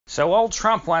So old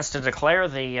Trump wants to declare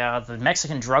the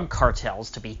Mexican drug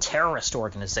cartels to be terrorist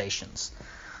organizations.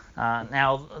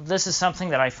 Now, this is something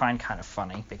that I find kind of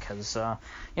funny because,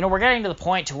 we're getting to the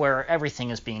point to where everything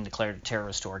is being declared a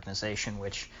terrorist organization,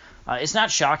 which is not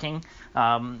shocking.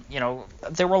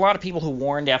 There were a lot of people who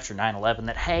warned after 9/11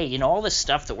 that, hey, all this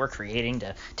stuff that we're creating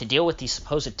to deal with these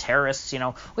supposed terrorists,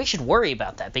 we should worry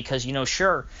about that because,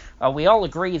 sure, we all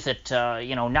agree that,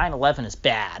 9/11 is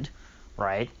bad,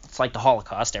 right? It's like the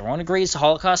Holocaust. Everyone agrees the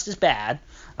Holocaust is bad.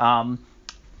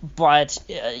 But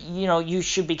you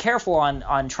should be careful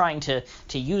on trying to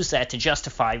use that to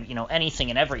justify, anything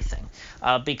and everything.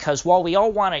 Because while we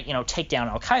all want to, take down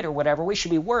Al-Qaeda or whatever, we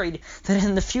should be worried that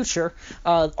in the future,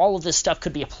 all of this stuff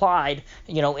could be applied,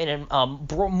 in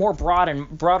more broader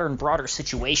and broader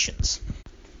situations.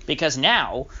 Because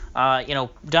now,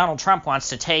 Donald Trump wants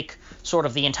to take sort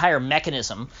of the entire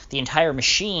mechanism, the entire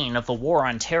machine of the war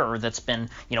on terror that's been,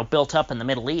 built up in the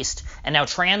Middle East, and now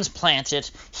transplant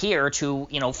it here to,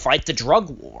 fight the drug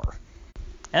war.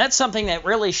 And that's something that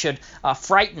really should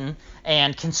frighten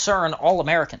and concern all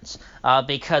Americans,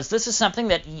 because this is something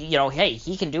that, hey,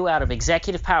 he can do out of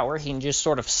executive power. He can just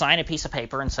sort of sign a piece of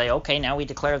paper and say, okay, now we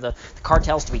declare the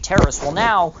cartels to be terrorists. Well,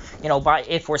 now,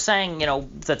 if we're saying,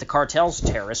 that the cartels are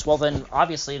terrorists, well, then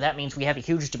obviously that means we have a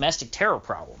huge domestic terror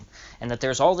problem, and that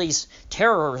there's all these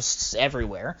terrorists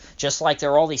everywhere, just like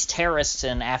there are all these terrorists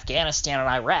in Afghanistan and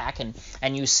Iraq,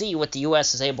 and you see what the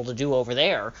U.S. is able to do over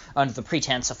there under the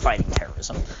pretense of fighting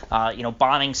terrorism.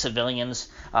 Bombing civilians,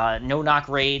 no-knock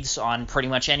raids on pretty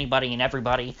much anybody and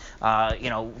everybody,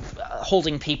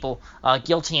 holding people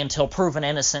guilty until proven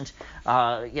innocent,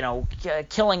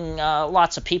 killing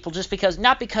lots of people just because,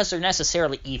 not because they're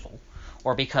necessarily evil,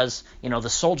 or because, the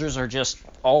soldiers are just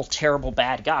all terrible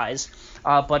bad guys,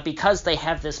 but because they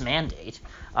have this mandate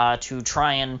to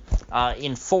try and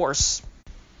enforce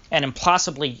an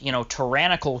impossibly,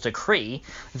 tyrannical decree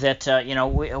that,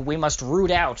 we must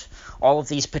root out all of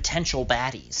these potential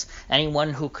baddies.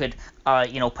 Anyone who could,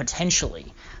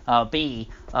 potentially be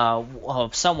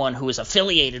someone who is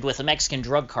affiliated with the Mexican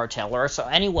Drug Cartel, or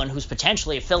anyone who's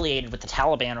potentially affiliated with the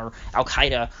Taliban or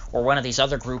Al-Qaeda or one of these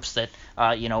other groups that,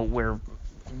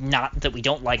 that we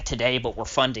don't like today, but we're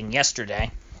funding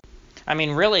yesterday. I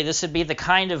mean, really, this would be the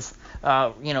kind of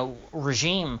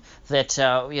regime that,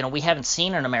 we haven't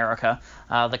seen in America,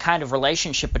 the kind of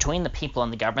relationship between the people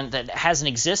and the government that hasn't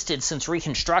existed since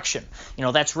Reconstruction.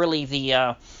 That's really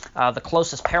the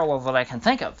closest parallel that I can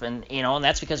think of. And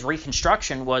that's because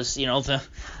Reconstruction was, the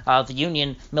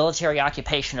Union military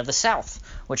occupation of the South,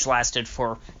 which lasted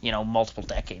for, multiple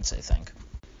decades, I think.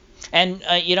 And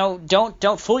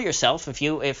don't fool yourself.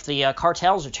 If the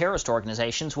cartels are terrorist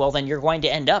organizations, well, then you're going to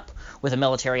end up with a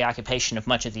military occupation of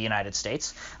much of the United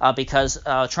States, because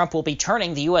Trump will be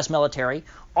turning the U.S. military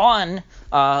on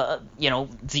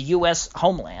the U.S.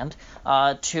 homeland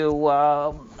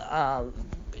to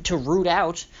root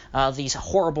out these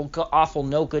horrible, awful,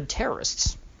 no good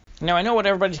terrorists. Now, I know what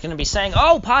everybody's going to be saying.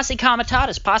 Oh, posse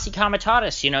comitatus, posse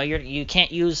comitatus. You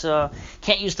can't use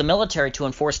the military to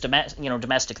enforce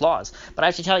domestic laws. But I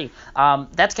have to tell you,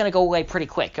 that's going to go away pretty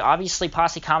quick. Obviously,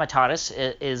 posse comitatus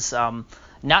is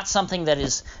not something that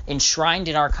is enshrined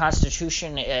in our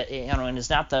Constitution, and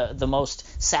is not the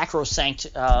most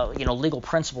sacrosanct, legal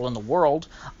principle in the world.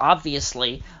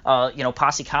 Obviously,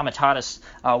 posse comitatus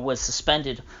was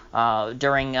suspended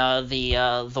during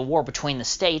the war between the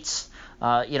states.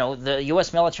 The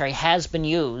U.S. military has been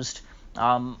used,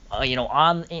 on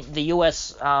the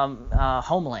U.S.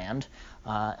 Homeland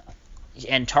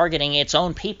and targeting its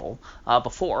own people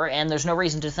before, and there's no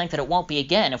reason to think that it won't be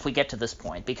again if we get to this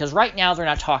point, because right now they're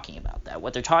not talking about that.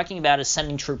 What they're talking about is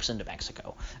sending troops into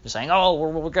Mexico. They're saying, oh,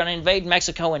 we're going to invade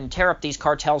Mexico and tear up these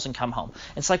cartels and come home.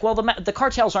 It's like, well, the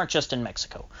cartels aren't just in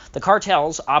Mexico. The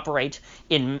cartels operate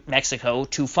in Mexico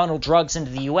to funnel drugs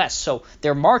into the U.S., so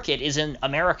their market is in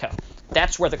America.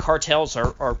 That's where the cartels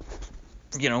are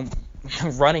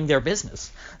running their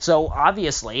business. So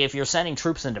obviously, if you're sending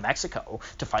troops into Mexico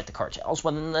to fight the cartels,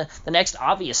 well, then the next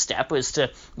obvious step is to,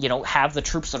 have the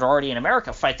troops that are already in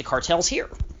America fight the cartels here.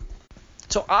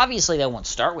 So obviously they won't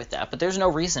start with that, but there's no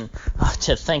reason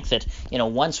to think that,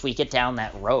 once we get down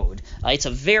that road,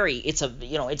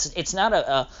 it's not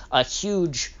a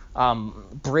huge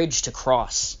bridge to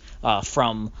cross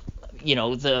from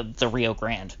the Rio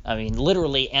Grande. I mean,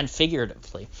 literally and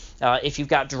figuratively. If you've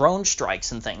got drone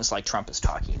strikes and things like Trump is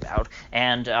talking about,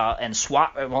 and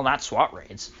SWAT, well, not SWAT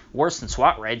raids, worse than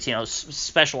SWAT raids,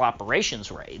 special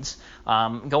operations raids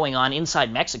going on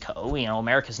inside Mexico,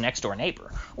 America's next door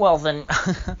neighbor. Well, then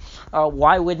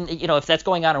why wouldn't, if that's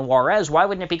going on in Juarez, why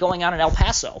wouldn't it be going on in El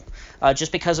Paso?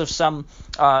 Just because of some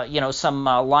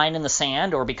line in the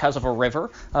sand, or because of a river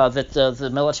that the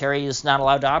military is not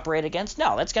allowed to operate against?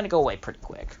 No, that's going to go away pretty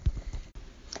quick.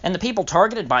 And the people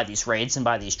targeted by these raids and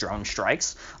by these drone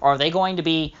strikes, are they going to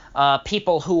be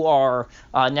people who are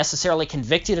necessarily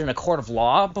convicted in a court of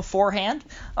law beforehand?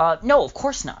 No, of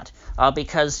course not,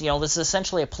 because this is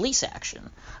essentially a police action.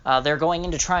 They're going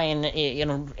in to try and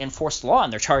enforce the law,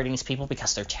 and they're targeting these people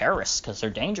because they're terrorists, because they're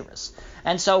dangerous.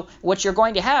 And so what you're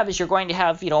going to have is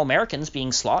Americans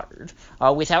being slaughtered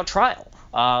without trial.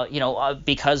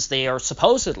 Because they are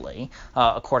supposedly,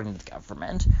 according to the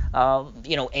government,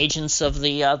 agents of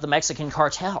the Mexican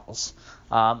cartels.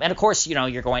 And of course,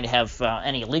 you're going to have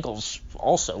any illegals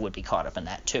also would be caught up in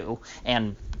that too,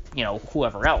 and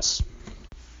whoever else.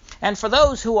 And for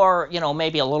those who are,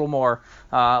 maybe a little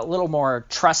more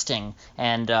trusting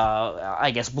and,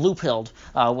 I guess, blue-pilled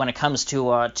when it comes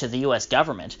to the U.S.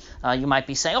 government, you might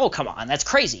be saying, oh, come on, that's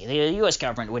crazy. The U.S.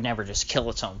 government would never just kill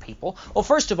its own people. Well,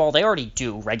 first of all, they already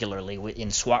do regularly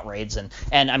in SWAT raids,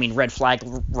 and I mean, red flag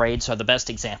raids are the best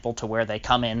example, to where they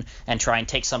come in and try and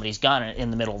take somebody's gun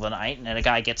in the middle of the night, and a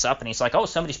guy gets up and he's like, oh,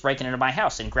 somebody's breaking into my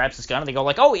house, and he grabs his gun, and they go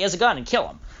like, oh, he has a gun, and kill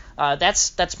him.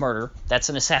 That's murder. That's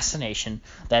an assassination.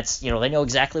 That's, they know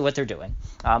exactly what they're doing.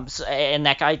 And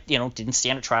that guy, didn't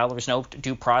stand a trial. There was no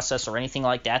due process or anything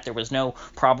like that. There was no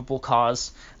probable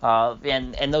cause.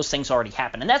 And those things already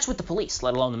happened. And that's with the police,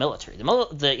 let alone the military.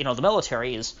 The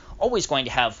military is always going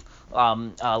to have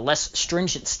less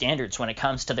stringent standards when it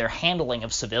comes to their handling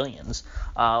of civilians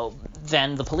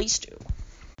than the police do.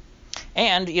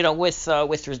 And with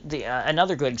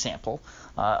another good example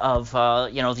of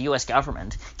the U.S.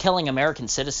 government killing American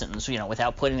citizens,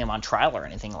 without putting them on trial or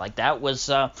anything like that, was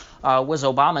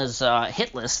Obama's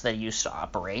hit list that he used to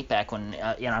operate back when,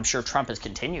 I'm sure Trump has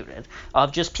continued it,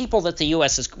 of just people that the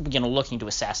U.S. is looking to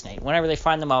assassinate. Whenever they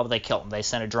find them, they kill them. They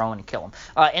send a drone and kill them,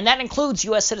 and that includes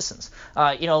U.S. citizens.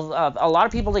 A lot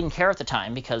of people didn't care at the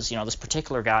time because this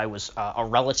particular guy was a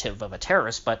relative of a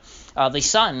terrorist, but the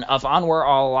son of Anwar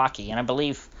al-Awlaki, and I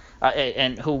believe.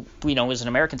 And who we know is an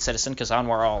American citizen, because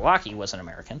Anwar al-Awlaki was an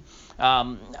American.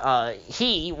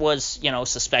 He was,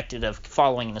 suspected of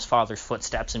following in his father's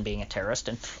footsteps and being a terrorist,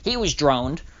 and he was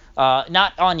droned,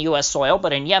 not on U.S. soil,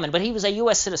 but in Yemen. But he was a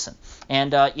U.S. citizen,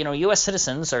 and U.S.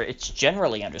 citizens it's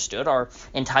generally understood, are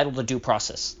entitled to due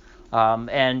process,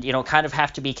 and kind of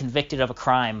have to be convicted of a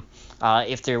crime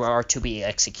if they are to be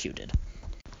executed.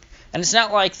 And it's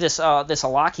not like this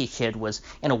Alaki kid was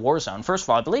in a war zone. First of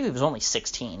all, I believe he was only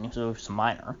 16. He was a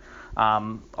minor.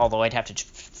 Although I'd have to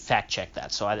fact check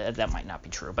that, so that might not be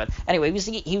true. But anyway,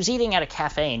 he was eating at a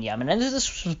cafe in Yemen, and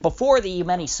this was before the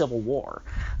Yemeni civil war.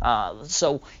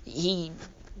 So he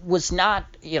was not,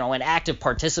 an active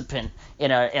participant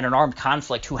in an armed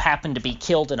conflict who happened to be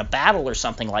killed in a battle or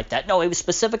something like that. No, he was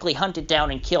specifically hunted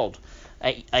down and killed,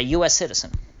 a U.S.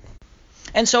 citizen.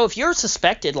 And so if you're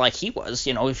suspected, like he was,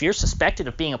 if you're suspected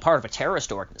of being a part of a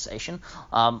terrorist organization,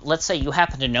 let's say you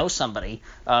happen to know somebody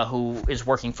who is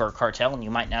working for a cartel, and you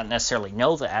might not necessarily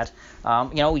know that,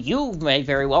 you may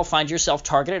very well find yourself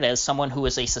targeted as someone who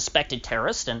is a suspected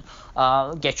terrorist and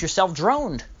get yourself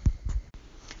droned.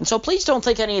 And so please don't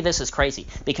think any of this is crazy,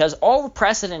 because all the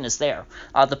precedent is there.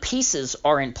 The pieces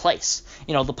are in place.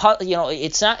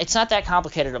 It's not that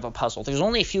complicated of a puzzle. There's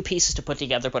only a few pieces to put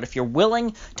together, but if you're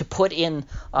willing to put in,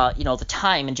 the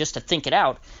time and just to think it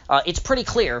out, it's pretty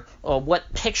clear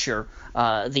what picture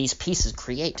these pieces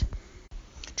create.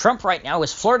 Trump right now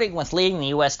is flirting with leading the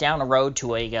U.S. down a road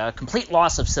to a complete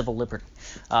loss of civil liberty,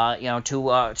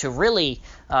 to really,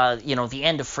 the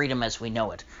end of freedom as we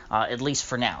know it, at least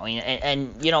for now.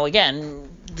 And again,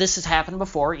 this has happened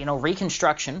before.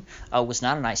 Reconstruction was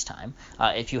not a nice time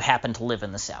if you happen to live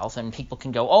in the South, and people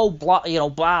can go, oh, blah,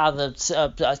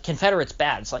 the Confederates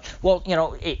bad. It's like, well,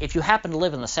 if you happen to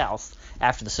live in the South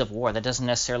after the Civil War, that doesn't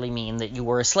necessarily mean that you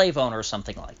were a slave owner or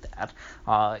something like that.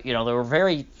 There were a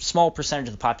very small percentage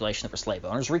of the population that were slave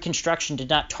owners. Reconstruction did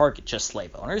not target just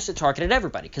slave owners. It targeted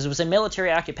everybody because it was a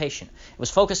military occupation. It was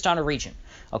focused on a region,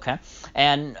 okay?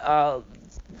 And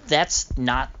that's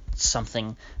not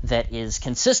something that is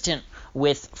consistent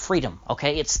with freedom,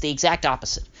 okay? It's the exact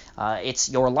opposite. It's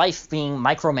your life being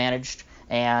micromanaged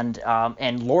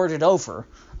and lorded over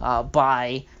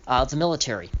by the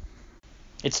military.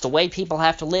 It's the way people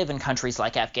have to live in countries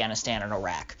like Afghanistan and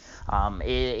Iraq.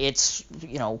 It's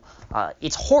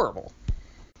horrible.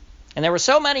 And there were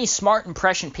so many smart and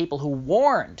prescient people who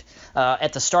warned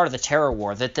at the start of the terror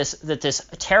war that this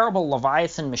terrible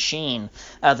Leviathan machine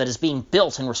that is being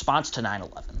built in response to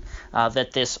 9/11,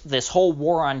 that this whole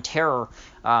war on terror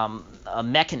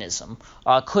mechanism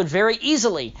could very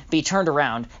easily be turned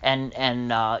around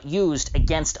and used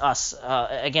against us,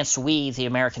 against we, the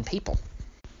American people.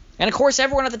 And of course,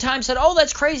 everyone at the time said, "Oh,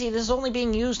 that's crazy. This is only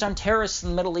being used on terrorists in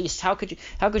the Middle East. How could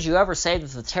you ever say that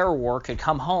the terror war could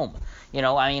come home? You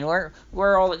know, I mean,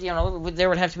 we're all, you know, there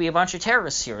would have to be a bunch of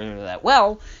terrorists here to do that."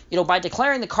 Well, you know, by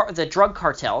declaring the drug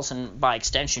cartels, and by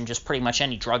extension just pretty much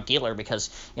any drug dealer, because,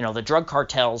 you know, the drug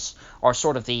cartels are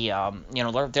sort of the, you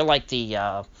know, they're like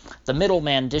the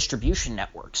middleman distribution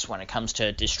networks when it comes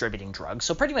to distributing drugs.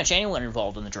 So pretty much anyone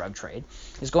involved in the drug trade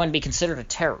is going to be considered a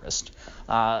terrorist,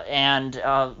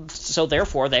 so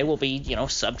therefore they will be, you know,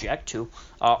 subject to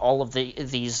all of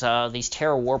these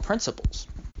terror war principles.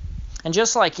 And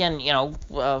just like in, you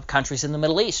know, countries in the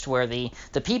Middle East, where the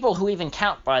people who even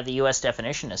count by the U.S.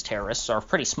 definition as terrorists are a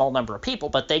pretty small number of people,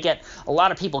 but they get a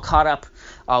lot of people caught up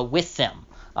with them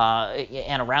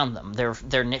and around them. Their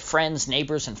friends,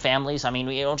 neighbors, and families. I mean,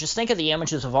 you know, just think of the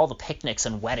images of all the picnics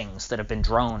and weddings that have been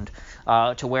droned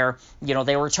to where, you know,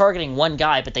 they were targeting one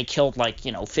guy, but they killed, like,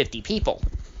 you know, 50 people.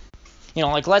 You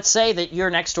know, like, let's say that your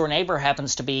next door neighbor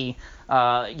happens to be,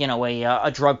 you know, a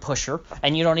drug pusher,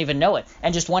 and you don't even know it,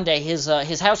 and just one day his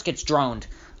house gets droned.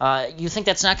 You think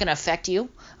that's not going to affect you?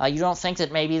 You don't think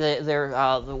that maybe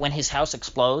when his house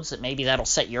explodes, that maybe that'll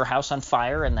set your house on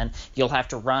fire, and then you'll have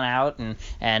to run out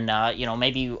and you know,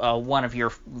 maybe one of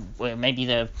your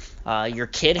your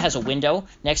kid has a window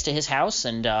next to his house,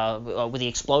 and with the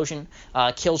explosion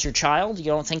kills your child. You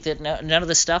don't think that none of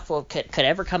this stuff could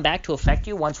ever come back to affect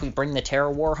you once we bring the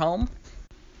terror war home?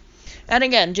 And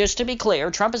again, just to be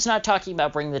clear, Trump is not talking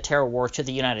about bringing the terror war to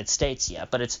the United States yet,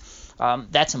 but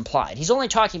that's implied. He's only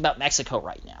talking about Mexico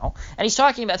right now, and he's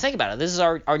talking about, think about it, this is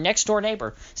our next door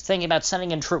neighbor. He's thinking about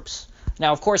sending in troops.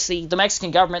 Now, of course, the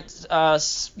Mexican government,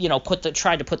 you know,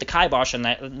 tried to put the kibosh on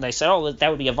that. And they said, "Oh, that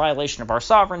would be a violation of our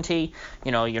sovereignty.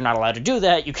 You know, you're not allowed to do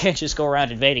that. You can't just go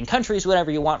around invading countries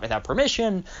whenever you want without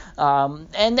permission."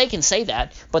 And they can say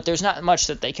that, but there's not much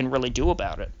that they can really do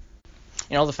about it.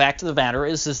 You know, the fact of the matter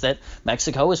is that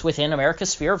Mexico is within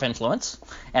America's sphere of influence,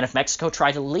 and if Mexico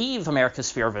tried to leave America's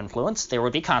sphere of influence, there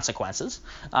would be consequences.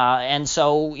 And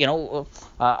so, you know,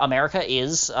 America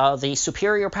is the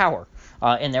superior power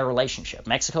in their relationship.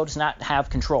 Mexico does not have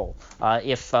control.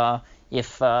 If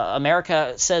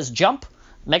America says jump,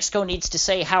 Mexico needs to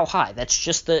say how high. That's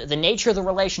just the nature of the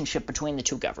relationship between the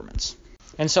two governments.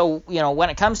 And so, you know, when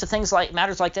it comes to things like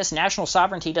matters like this, national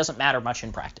sovereignty doesn't matter much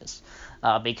in practice,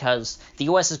 because the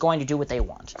U.S. is going to do what they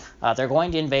want. They're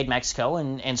going to invade Mexico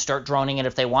and start droning it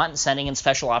if they want, and sending in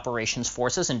special operations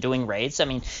forces and doing raids. I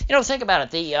mean, you know, think about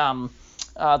it.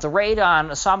 The raid on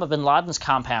Osama bin Laden's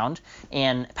compound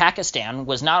in Pakistan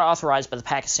was not authorized by the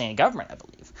Pakistani government, I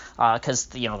believe, because,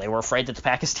 you know, they were afraid that the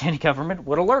Pakistani government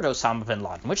would alert Osama bin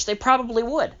Laden, which they probably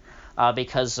would.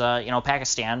 Because, you know,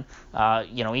 Pakistan,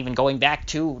 you know, even going back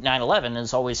to 9/11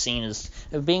 is always seen as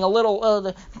being a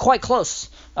little, quite close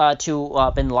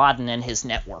to bin Laden and his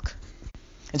network.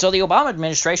 And so the Obama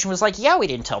administration was like, yeah, we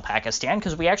didn't tell Pakistan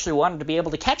because we actually wanted to be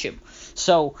able to catch him.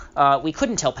 So we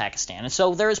couldn't tell Pakistan. And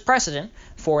so there is precedent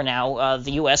for now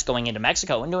the U.S. going into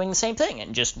Mexico and doing the same thing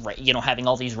and just, you know, having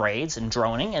all these raids and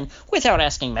droning and without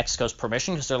asking Mexico's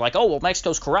permission, because they're like, oh, well,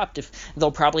 Mexico's corrupt. If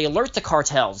they'll probably alert the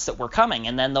cartels that we're coming,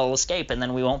 and then they'll escape, and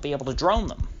then we won't be able to drone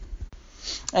them.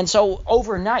 And so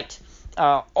overnight,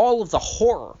 all of the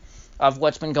horror of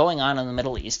what's been going on in the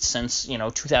Middle East since, you know,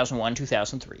 2001,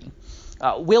 2003,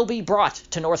 will be brought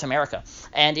to North America,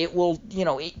 and it will, you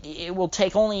know, it will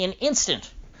take only an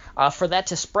instant for that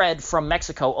to spread from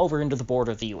Mexico over into the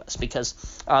border of the U.S. because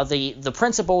the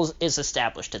principle is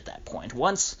established at that point.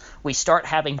 Once we start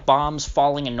having bombs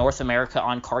falling in North America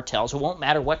on cartels, it won't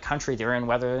matter what country they're in,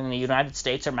 whether in the United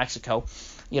States or Mexico.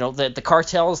 You know, the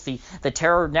cartels, the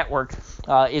terror network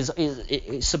is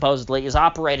supposedly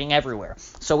operating everywhere.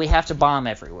 So we have to bomb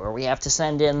everywhere. We have to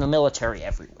send in the military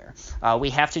everywhere.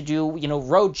 We have to do, you know,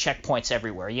 road checkpoints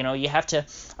everywhere. You know, you have to,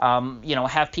 you know,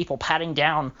 have people patting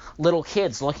down little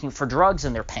kids looking for drugs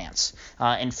in their pants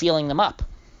and feeling them up.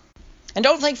 And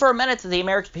don't think for a minute that the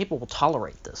American people will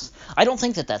tolerate this. I don't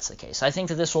think that that's the case. I think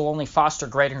that this will only foster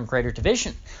greater and greater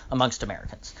division amongst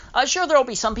Americans. Sure, there will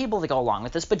be some people that go along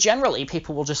with this, but generally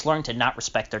people will just learn to not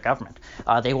respect their government.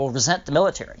 They will resent the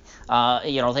military.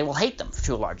 You know, they will hate them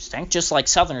to a large extent, just like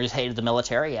Southerners hated the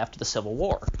military after the Civil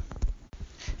War.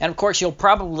 And of course, you'll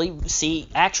probably see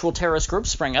actual terrorist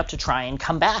groups spring up to try and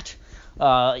combat,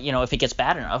 if it gets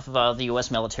bad enough, the U.S.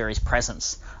 military's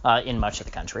presence in much of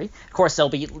the country. Of course, they'll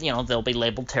be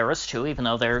labeled terrorists too, even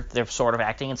though they're sort of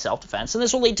acting in self-defense. And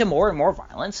this will lead to more and more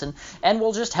violence, and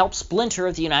will just help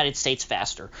splinter the United States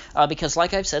faster. Because,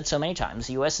 like I've said so many times,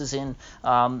 the U.S. is in,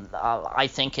 I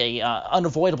think, a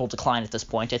unavoidable decline at this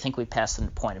point. I think we've passed the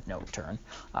point of no return.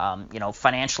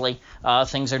 Financially,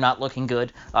 things are not looking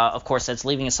good. Of course, that's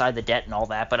leaving aside the debt and all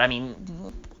that. But I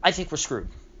mean, I think we're screwed.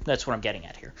 That's what I'm getting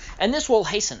at here. And this will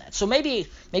hasten that. So maybe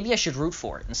I should root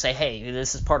for it and say, hey,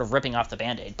 this is part of ripping off the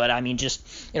Band-Aid. But I mean, just,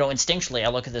 instinctually I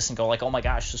look at this and go like, oh my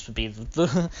gosh, this would be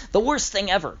the worst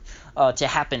thing ever to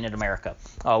happen in America,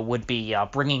 would be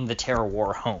bringing the terror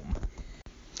war home.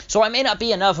 So I may not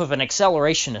be enough of an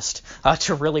accelerationist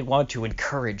to really want to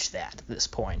encourage that at this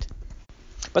point.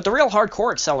 But the real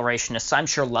hardcore accelerationists, I'm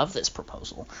sure, love this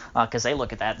proposal, because they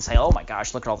look at that and say, oh my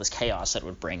gosh, look at all this chaos that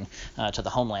would bring to the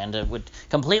homeland. It would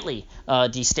completely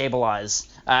destabilize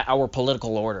our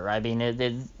political order. I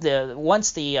mean,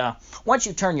 once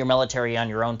you turn your military on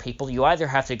your own people, you either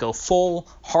have to go full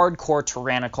hardcore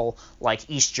tyrannical, like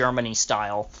East Germany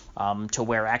style, to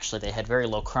where actually they had very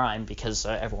low crime because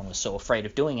everyone was so afraid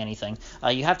of doing anything.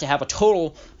 You have to have a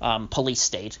total police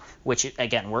state, which,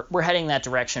 again, we're heading that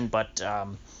direction, but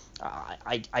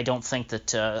I don't think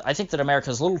that I think that America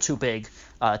is a little too big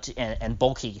and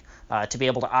bulky to be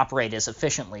able to operate as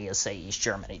efficiently as, say, East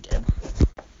Germany did.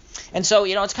 And so,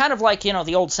 it's kind of like,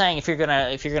 the old saying, if you're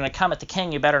gonna come at the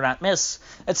king, you better not miss.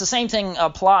 It's the same thing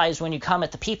applies when you come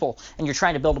at the people and you're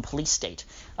trying to build a police state.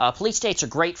 Police states are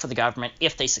great for the government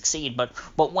if they succeed, but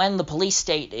when the police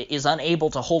state is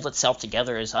unable to hold itself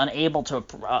together, is unable to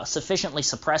sufficiently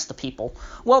suppress the people,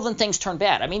 well, then things turn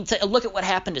bad. I mean, look at what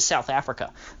happened to South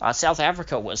Africa. South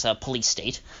Africa was a police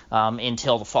state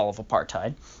until the fall of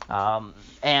apartheid,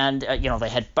 and they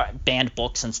had banned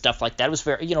books and stuff like that. It was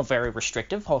very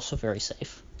restrictive, also very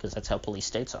safe, because that's how police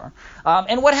states are.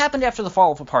 And what happened after the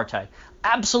fall of apartheid?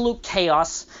 Absolute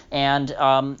chaos and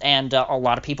a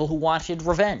lot of people who wanted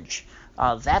revenge.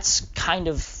 That's kind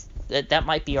of that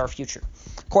might be our future.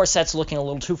 Of course, that's looking a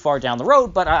little too far down the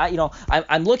road, but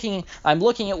I'm looking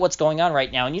at what's going on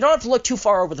right now, and you don't have to look too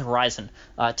far over the horizon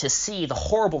to see the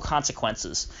horrible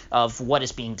consequences of what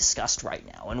is being discussed right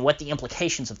now and what the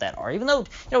implications of that are. Even though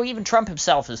even Trump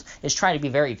himself is trying to be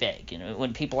very vague.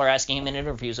 When people are asking him in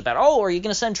interviews about, oh, are you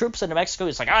going to send troops into Mexico?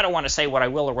 He's like, I don't want to say what I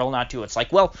will or will not do. It's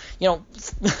like, well,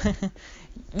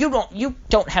 You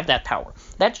don't have that power.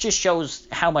 That just shows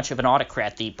how much of an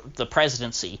autocrat the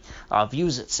presidency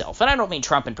views itself. And I don't mean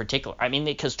Trump in particular. I mean,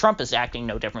 because Trump is acting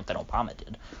no different than Obama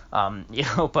did.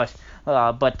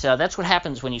 But that's what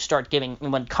happens when you start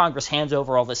when Congress hands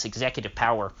over all this executive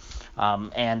power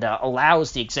and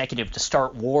allows the executive to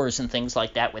start wars and things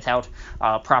like that without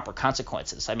proper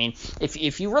consequences. I mean,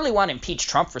 if you really want to impeach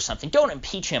Trump for something, don't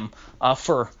impeach him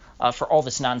for all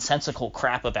this nonsensical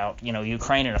crap about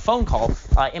Ukraine and a phone call.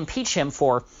 Impeach him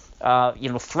for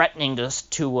threatening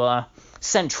to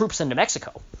send troops into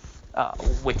Mexico,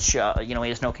 which he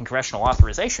has no congressional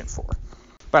authorization for.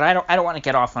 But I don't want to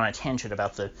get off on a tangent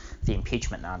about the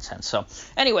impeachment nonsense. So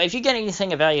anyway, if you get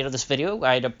anything of value out of this video,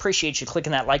 I'd appreciate you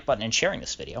clicking that like button and sharing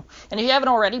this video. And if you haven't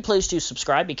already, please do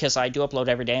subscribe, because I do upload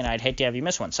every day and I'd hate to have you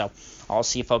miss one. So I'll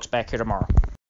see you folks back here tomorrow.